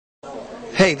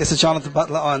Hey, this is Jonathan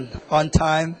Butler on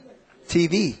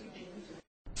OnTimeTV.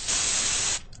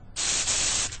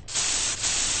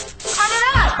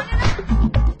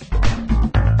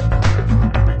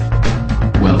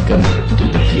 Welcome to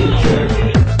the future.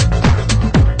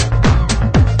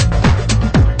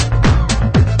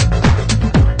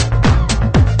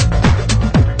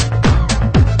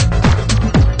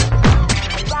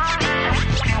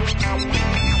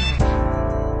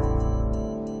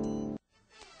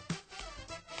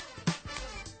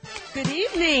 Good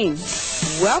evening.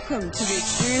 Welcome to the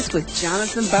Experience with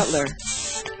Jonathan Butler.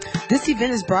 This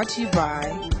event is brought to you by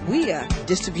WIA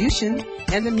Distribution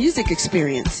and the Music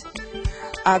Experience.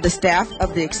 The staff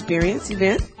of the Experience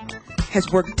event has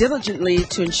worked diligently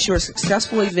to ensure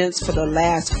successful events for the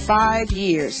last 5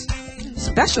 years.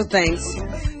 Special thanks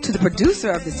to the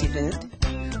producer of this event,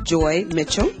 Joy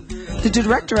Mitchell, the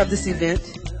director of this event,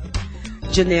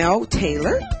 Janelle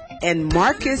Taylor, and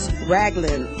Marcus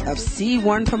Ragland of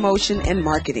C1 Promotion and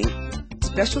Marketing.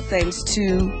 Special thanks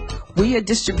to WIA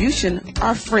Distribution,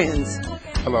 our friends.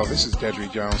 Hello, this is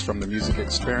Dedry Jones from the Music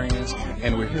Experience,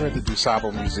 and we're here at the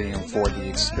DuSable Museum for the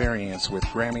Experience with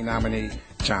Grammy nominee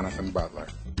Jonathan Butler.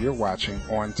 You're watching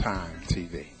On Time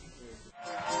TV.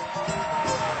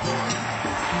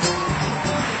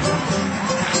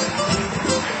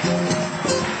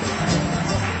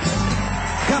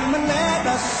 Come and let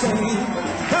us sing,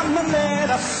 come and let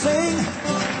us sing,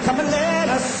 come and let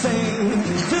us sing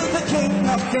to the King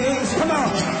of Kings. Come on,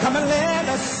 come and let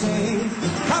us sing,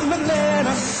 come and let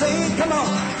us sing, come on,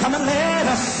 come and let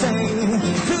us sing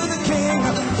to the King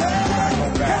of Kings. Come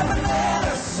and let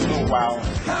us sing. A little while,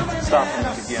 start from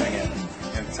the beginning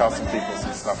and tell some people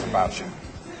some stuff about you.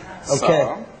 Okay.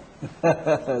 So,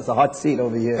 It's a hot seat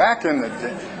over here. back in the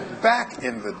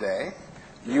day,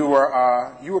 you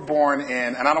were born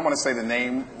in, and I don't want to say the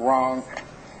name wrong,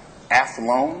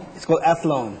 Athlone. It's called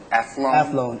Athlone.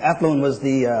 Athlone. Athlone was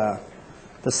the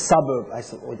suburb, I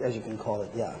suppose, as you can call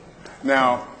it. Yeah.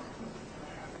 Now,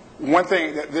 one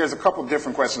thing, there's a couple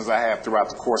different questions I have throughout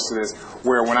the course of this,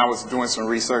 where when I was doing some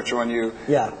research on you,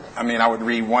 Yeah. I mean, I would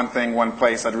read one thing one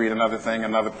place, I'd read another thing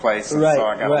another place, and Right, so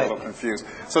I got right. a little confused.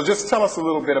 So just tell us a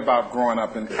little bit about growing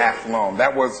up in Athlone.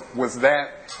 That was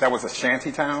a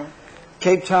shanty town?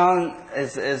 Cape Town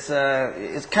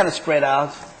is kind of spread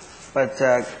out, but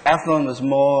Athlone was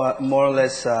more or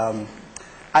less.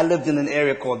 I lived in an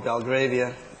area called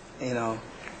Belgravia,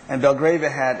 and Belgravia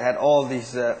had all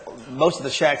these. Most of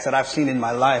the shacks that I've seen in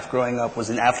my life growing up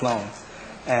was in Athlone,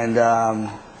 and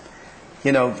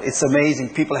it's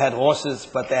amazing. People had horses,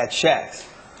 but they had shacks,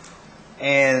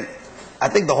 and I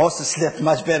think the horses slept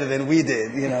much better than we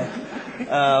did,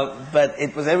 But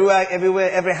it was everywhere,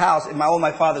 every house. All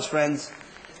my father's friends,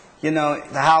 the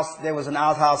house, there was an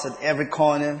outhouse at every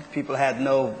corner. People had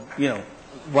no,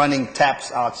 running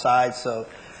taps outside. So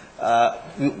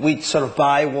we'd sort of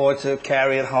buy water,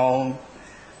 carry it home,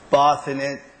 bath in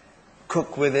it,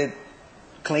 cook with it,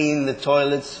 clean the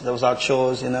toilets. Those were our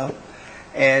chores, And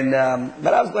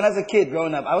but when I was a kid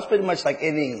growing up, I was pretty much like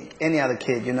any other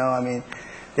kid,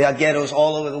 There are ghettos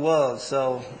all over the world,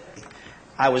 so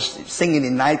I was singing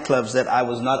in nightclubs that I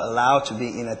was not allowed to be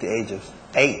in at the age of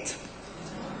 8.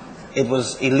 It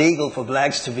was illegal for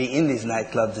blacks to be in these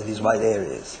nightclubs in these white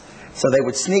areas. So they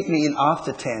would sneak me in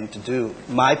after 10 to do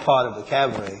my part of the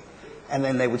cabaret, and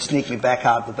then they would sneak me back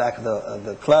out the back of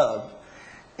the club.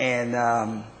 And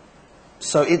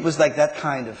so it was like that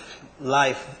kind of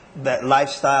life, that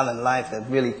lifestyle and life that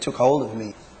really took hold of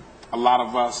me. A lot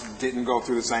of us didn't go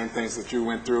through the same things that you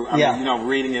went through. I Yeah. mean,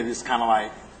 reading it is kind of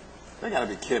like, they got to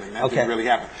be kidding. That Okay. didn't really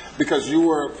happen. Because you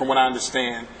were, from what I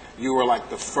understand, you were like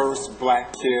the first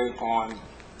black kid on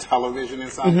television in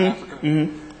South Africa.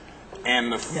 Mm-hmm.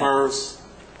 And the first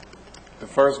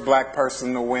black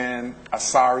person to win a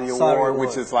Sorry Award,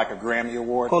 which is like a Grammy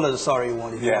Award. Call it a Sorry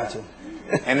Award if you want to.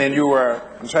 And then you were,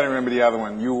 I'm trying to remember the other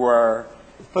one, you were...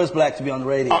 First black to be on the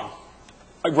radio.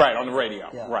 Right, on the radio.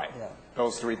 Yeah, right. yeah.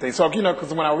 Those three things. So,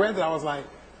 because when I read that, I was like...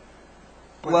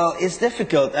 Well, it's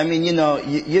difficult. I mean,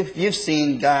 you've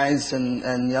seen guys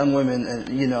and young women,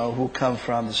 who come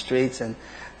from the streets and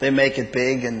they make it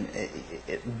big, and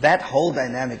that whole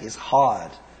dynamic is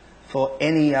hard for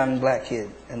any young black kid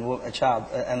and a child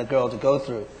and a girl to go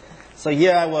through. So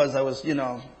here I was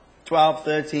 12,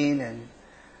 13, and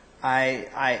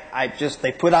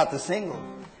they put out the single,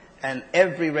 and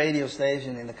every radio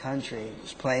station in the country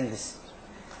was playing this,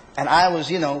 and I was,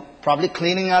 probably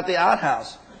cleaning out the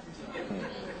outhouse.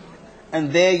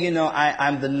 And there,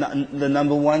 I'm the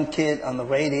number one kid on the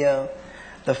radio,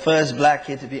 the first black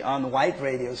kid to be on the white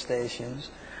radio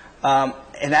stations.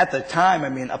 And at the time,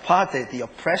 apartheid, the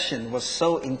oppression was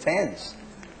so intense.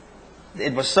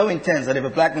 it was so intense that if a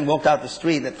black man walked out the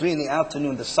street at 3 in the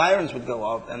afternoon, the sirens would go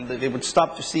off and they would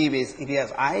stop to see if he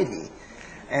has ID.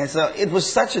 And so it was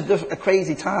such a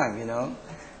crazy time, you know.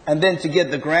 And then to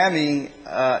get the Grammy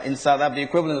in South Africa, the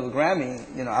equivalent of a Grammy,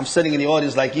 you know, I'm sitting in the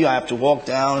audience like you. I have to walk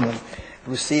down and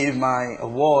receive my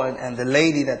award. And the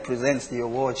lady that presents the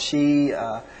award, she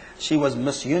was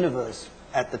Miss Universe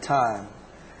at the time.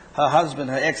 Her husband,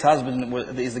 her ex-husband,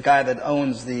 is the guy that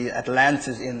owns the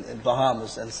Atlantis in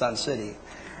Bahamas and Sun City.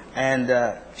 And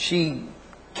she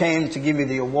came to give me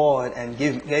the award and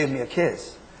gave me a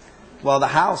kiss. Well, the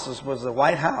house was a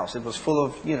white house. It was full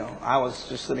of, you know, I was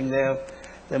just sitting there.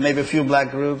 There may be a few black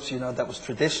groups, you know, that was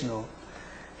traditional.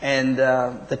 And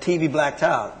the TV blacked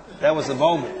out. That was the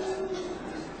moment.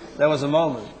 That was the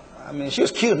moment. I mean, she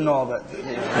was cute and all, but, you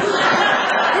know.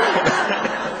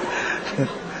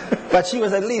 But she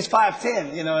was at least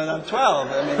 5'10", you know, and I'm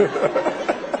 12. I mean,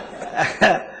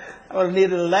 I would have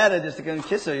needed a ladder just to go and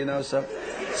kiss her, you know. So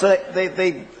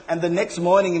and the next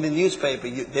morning in the newspaper,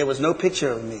 there was no picture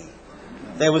of me.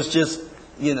 There was just,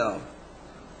 you know,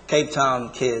 Cape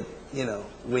Town kid, you know,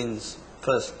 wins,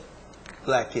 first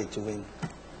black kid to win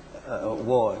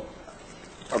award.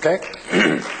 Okay.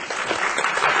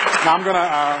 Now I'm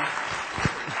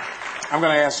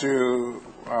gonna ask you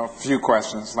a few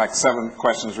questions, like 7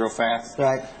 questions real fast.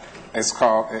 Right. It's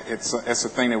a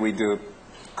thing that we do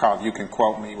called You Can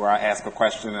Quote Me, where I ask a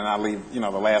question and I leave, you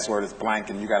know, the last word is blank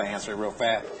and you got to answer it real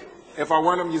fast. If I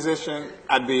weren't a musician,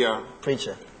 I'd be a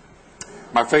preacher.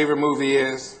 My favorite movie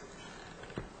is?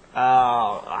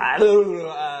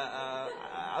 Gladiator.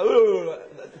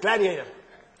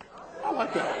 I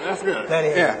like that. That's good.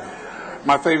 Gladiator. Yeah.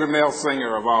 My favorite male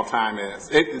singer of all time is?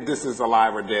 This is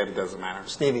alive or dead, it doesn't matter.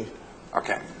 Stevie.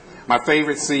 Okay. My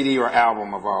favorite CD or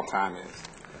album of all time is?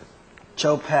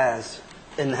 Joe Pass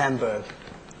in Hamburg.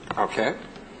 Okay.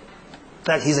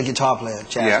 He's a guitar player,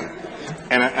 Chad. Yeah.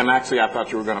 And actually, I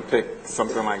thought you were going to pick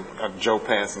something like a Joe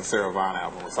Pass and Sarah Vaughan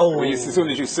album or something. Oh. As soon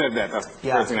as you said that, that's the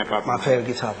first thing I thought. My favorite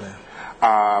guitar player.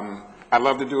 I'd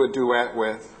love to do a duet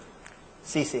with?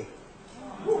 CeCe.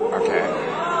 Okay.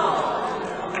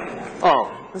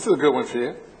 Oh, this is a good one for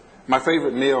you. My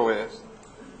favorite meal is?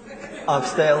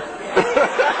 Oxtail.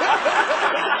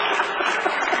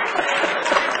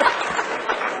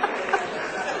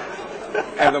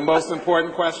 And the most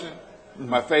important question?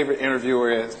 My favorite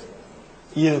interviewer is?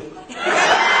 You.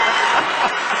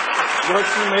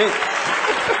 Works for me.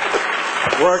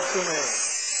 Works for me.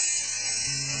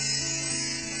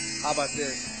 How about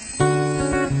this?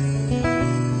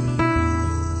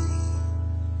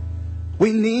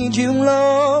 We need you,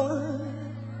 Lord.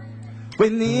 We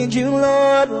need you,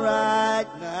 Lord, right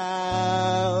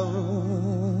now.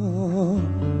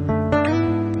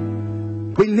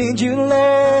 We need you,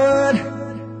 Lord.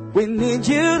 We need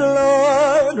you,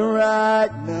 Lord, right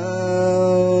now.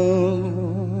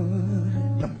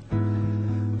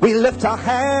 We lift our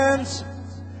hands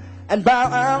and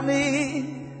bow our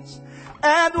knees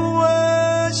and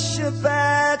worship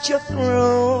at your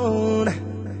throne.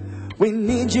 We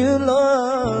need you,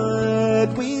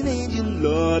 Lord. We need you,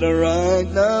 Lord, right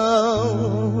now.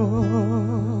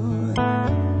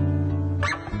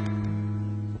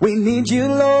 We need you,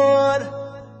 Lord.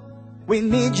 We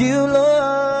need you,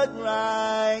 Lord,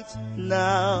 right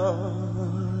now.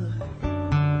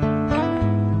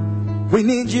 We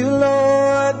need you,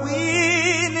 Lord.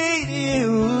 We need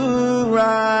you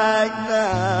right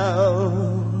now.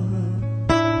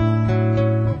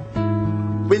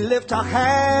 We lift our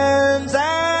hands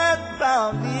and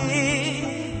bow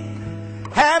knees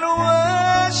and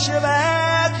worship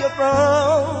at your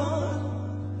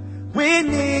throne. We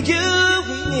need you,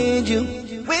 we need you,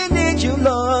 we need you,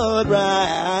 Lord,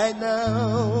 right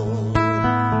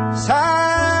now. So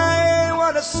I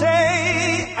want to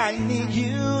say I need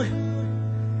you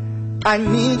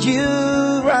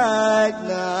right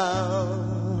now.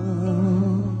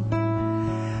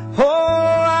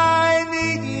 Oh, I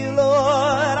need you,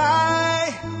 Lord,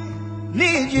 I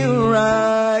need you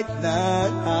right now.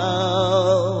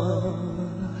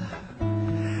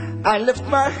 I lift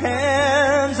my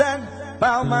hands and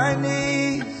bow my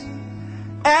knees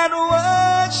and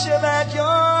worship at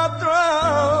your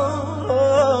throne.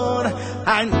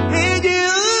 I need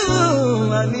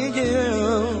you, I need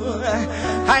you,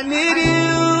 I need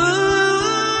you,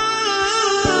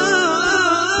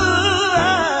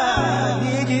 I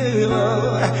need you,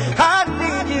 I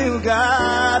need you,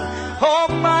 God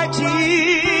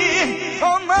Almighty,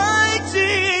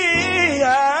 Almighty,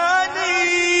 I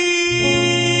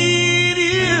need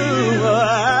you, I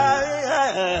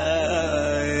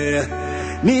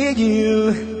need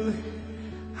you,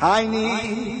 I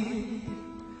need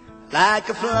like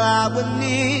a flower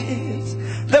needs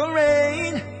the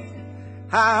rain.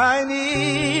 I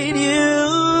need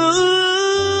you.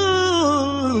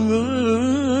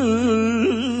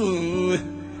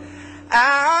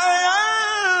 I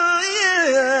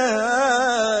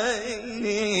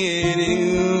need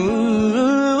you.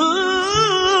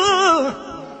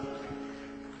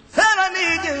 Said I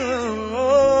need you.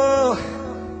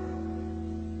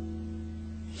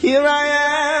 Here I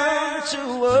am to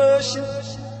worship.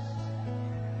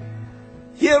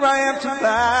 Here I am to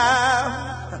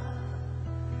bow.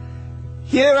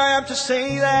 Here I am to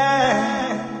say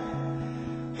that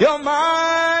you're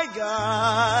my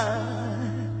God.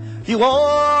 You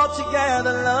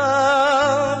altogether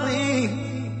lovely,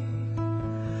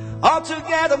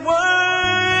 altogether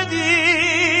worthy,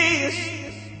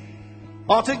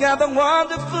 altogether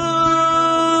wonderful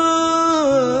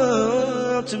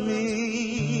to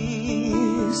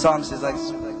me. Song says like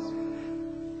this.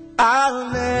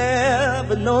 I'll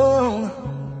never know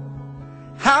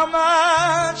how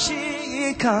much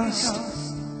it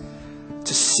costs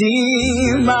to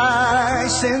see my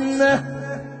sin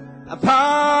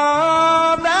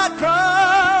upon that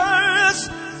cross.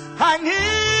 I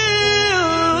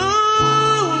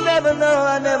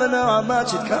never know how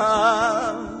much it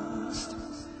costs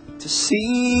to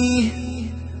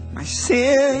see my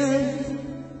sin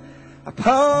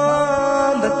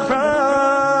upon the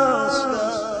cross.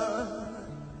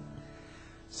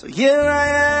 So here I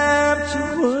am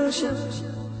to worship.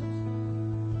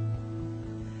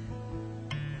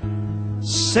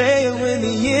 Say it with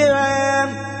me. Here I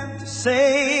am to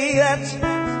say that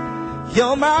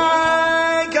you're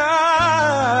my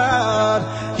God.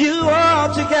 You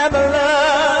altogether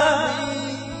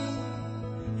lovely.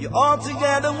 You're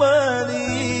altogether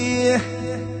worthy.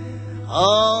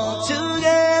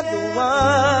 Altogether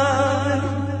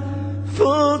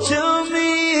wonderful to me.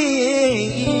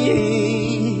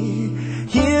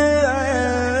 Here I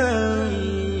am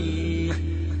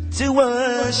to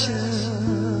worship.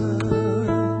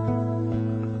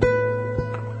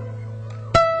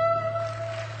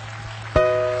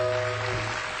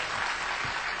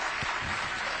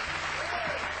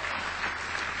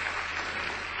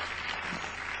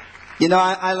 You know,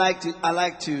 I like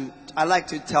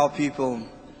to tell people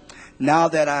now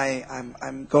that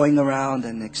I'm going around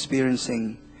and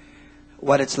experiencing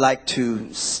what it's like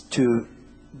to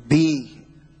be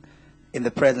in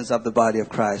the presence of the body of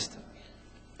Christ.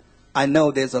 I know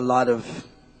there's a lot of,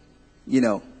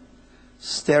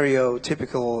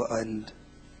 stereotypical and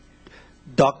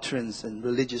doctrines and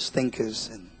religious thinkers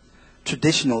and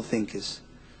traditional thinkers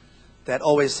that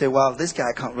always say, well, this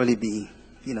guy can't really be,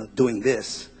 doing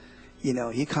this.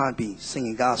 He can't be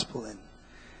singing gospel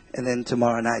and then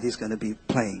tomorrow night he's going to be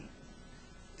playing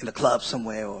in a club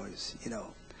somewhere or,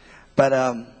 But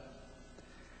I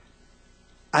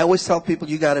always tell people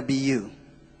you got to be you.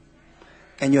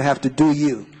 And you have to do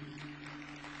you.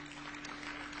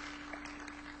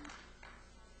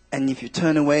 And if you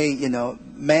turn away,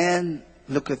 man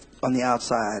looketh on the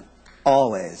outside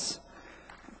always.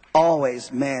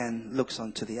 Always man looks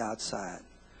onto the outside.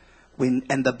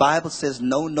 And the Bible says,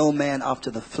 know no man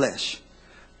after the flesh,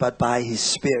 but by his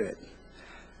spirit.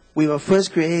 We were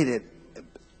first created,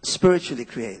 spiritually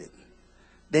created.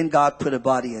 Then God put a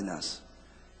body in us,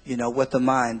 with a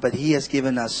mind. But he has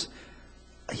given us,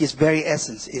 his very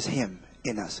essence is him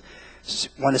in us.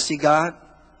 Want to see God?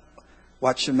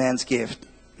 Watch a man's gift,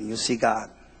 and you'll see God.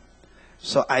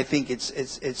 So I think it's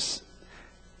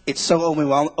so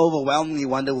overwhelmingly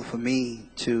wonderful for me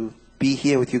to be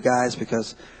here with you guys,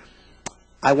 because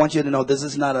I want you to know this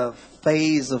is not a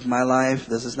phase of my life.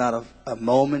 This is not a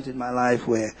moment in my life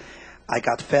where I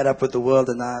got fed up with the world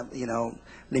and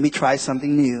let me try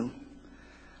something new.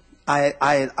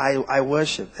 I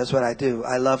worship. That's what I do.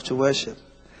 I love to worship.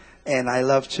 And I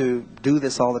love to do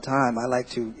this all the time. I like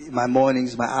to, my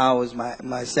mornings, my hours,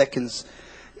 my seconds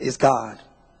is God.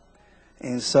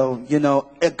 And so,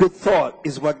 a good thought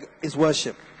is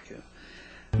worship.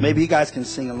 Maybe you guys can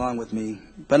sing along with me.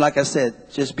 But like I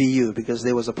said, just be you, because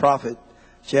there was a prophet,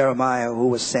 Jeremiah, who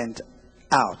was sent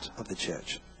out of the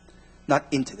church, not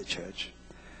into the church.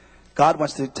 God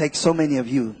wants to take so many of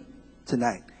you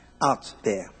tonight out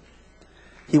there.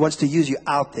 He wants to use you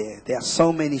out there. There are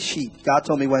so many sheep. God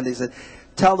told me one day, he said,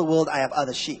 tell the world I have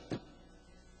other sheep.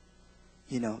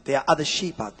 There are other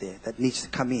sheep out there that needs to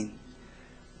come in.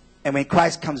 And when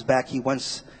Christ comes back, he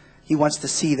wants to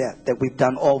see that we've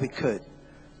done all we could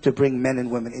to bring men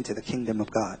and women into the kingdom of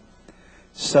God.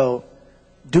 So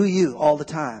do you all the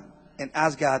time and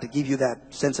ask God to give you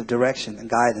that sense of direction and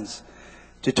guidance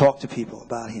to talk to people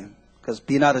about him. Because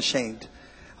be not ashamed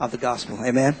of the gospel.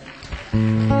 Amen.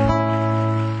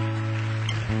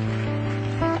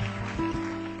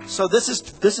 So this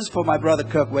is for my brother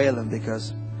Kirk Whalen,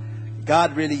 because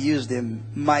God really used him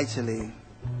mightily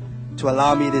to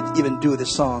allow me to even do the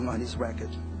song on his record.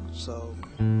 So,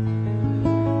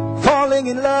 falling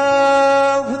in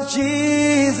love with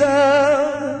Jesus,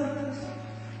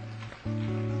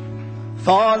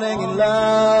 falling in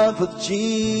love with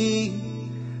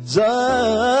Jesus,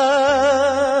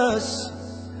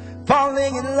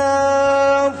 falling in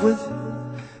love with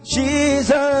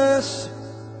Jesus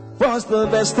was the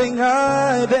best thing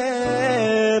I've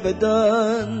ever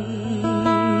done.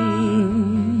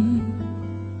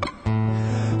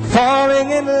 Falling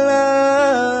in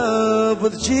love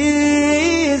with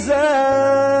Jesus,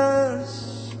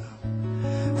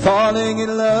 falling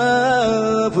in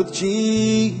love with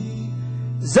Jesus,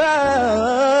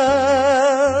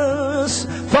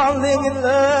 falling in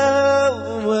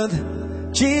love with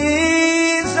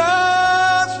Jesus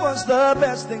was the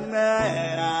best thing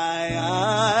that I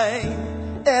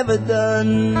ever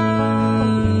done.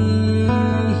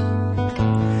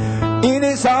 In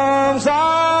his arms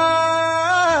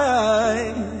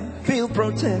I feel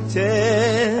protected.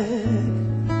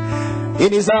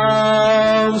 In his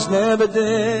arms never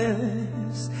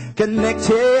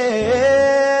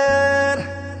disconnected.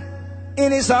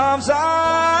 In his arms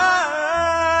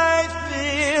I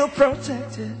feel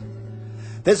protected.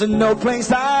 There's no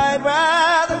place I'd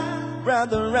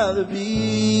rather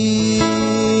be.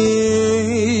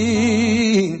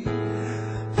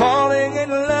 Falling in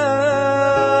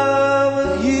love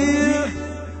with you,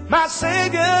 my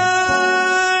Savior.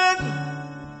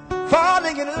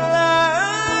 Falling in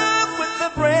love with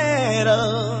the bread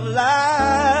of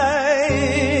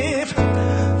life.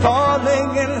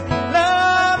 Falling in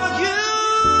love with you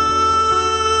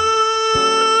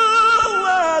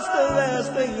was the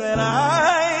best thing that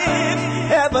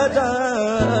I've ever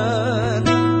done.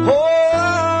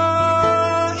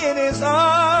 Oh, in his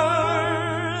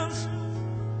arms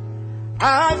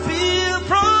I feel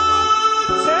protected.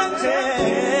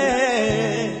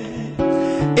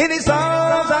 In his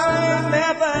arms I'm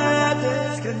never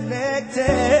disconnected.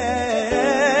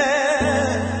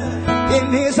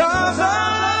 In his arms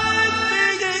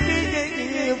I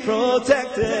feel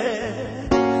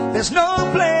protected. There's no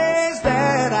place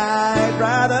that I'd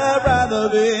rather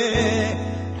be.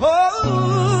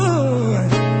 Oh,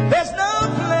 there's no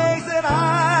place that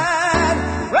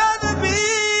I'd rather be.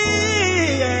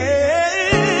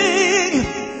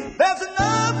 There's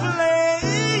no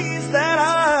place that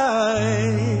I'd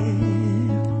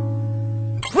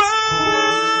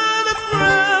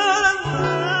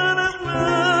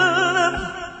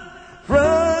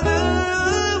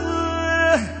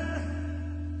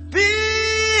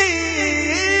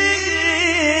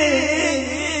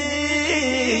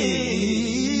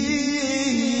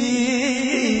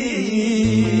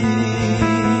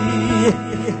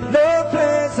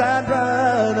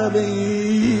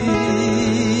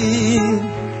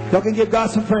y'all can give God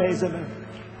some praise, amen.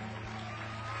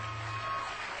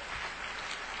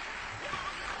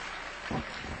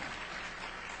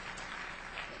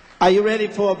 Are you ready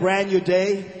for a brand new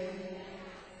day?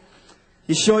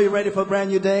 You sure you're ready for a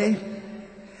brand new day?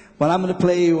 Well, I'm going to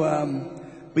play you,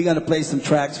 we're going to play some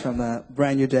tracks from a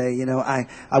brand new day. You know, I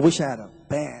wish I had a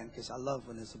band, because I love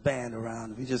when there's a band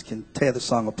around. We just can tear the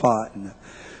song apart.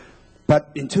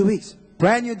 But in 2 weeks,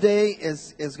 brand new day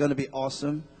is going to be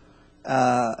awesome.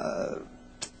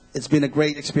 It's been a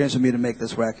great experience for me to make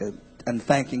this record, and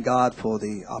thanking God for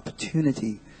the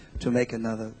opportunity to make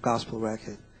another gospel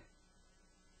record.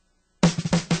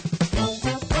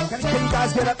 Can you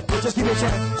guys get up? Just give me a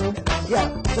chance.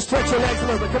 Yeah, just stretch your legs a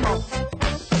little bit. Come on.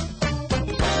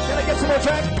 Can I get some more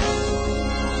track?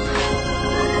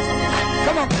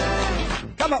 Come on.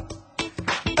 Come on.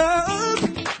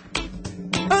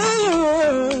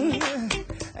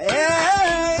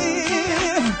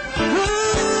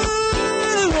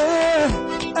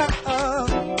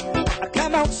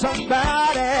 Come on,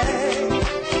 somebody.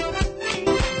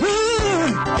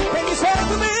 Can you say it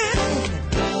to me?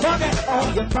 Forget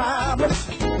all your problems.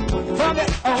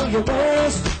 Forget all your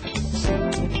worries.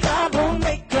 God will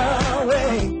make a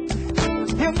way.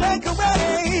 He'll make a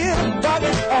way.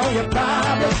 Forget all your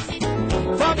problems.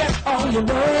 Forget all your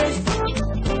worries.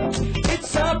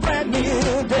 It's a brand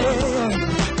new day.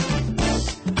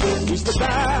 He's the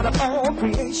God of all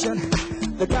creation,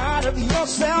 the God of your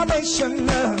salvation,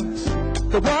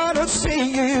 the one who'll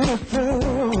see you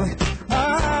through.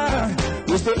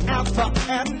 He's the Alpha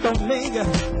and Omega,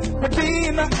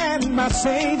 Redeemer and my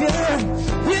Savior.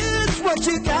 Here's what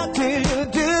you got to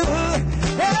do.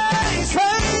 Hey,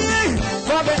 say,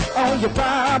 forget all your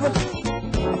problems,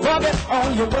 forget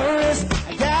all your worries.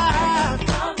 God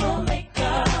will make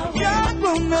a way. God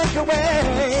will make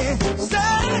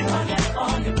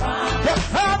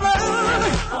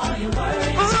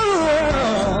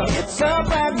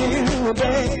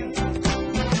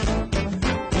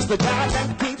the God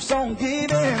that keeps on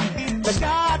giving, the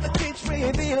God that keeps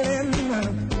revealing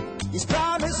His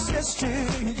promises true.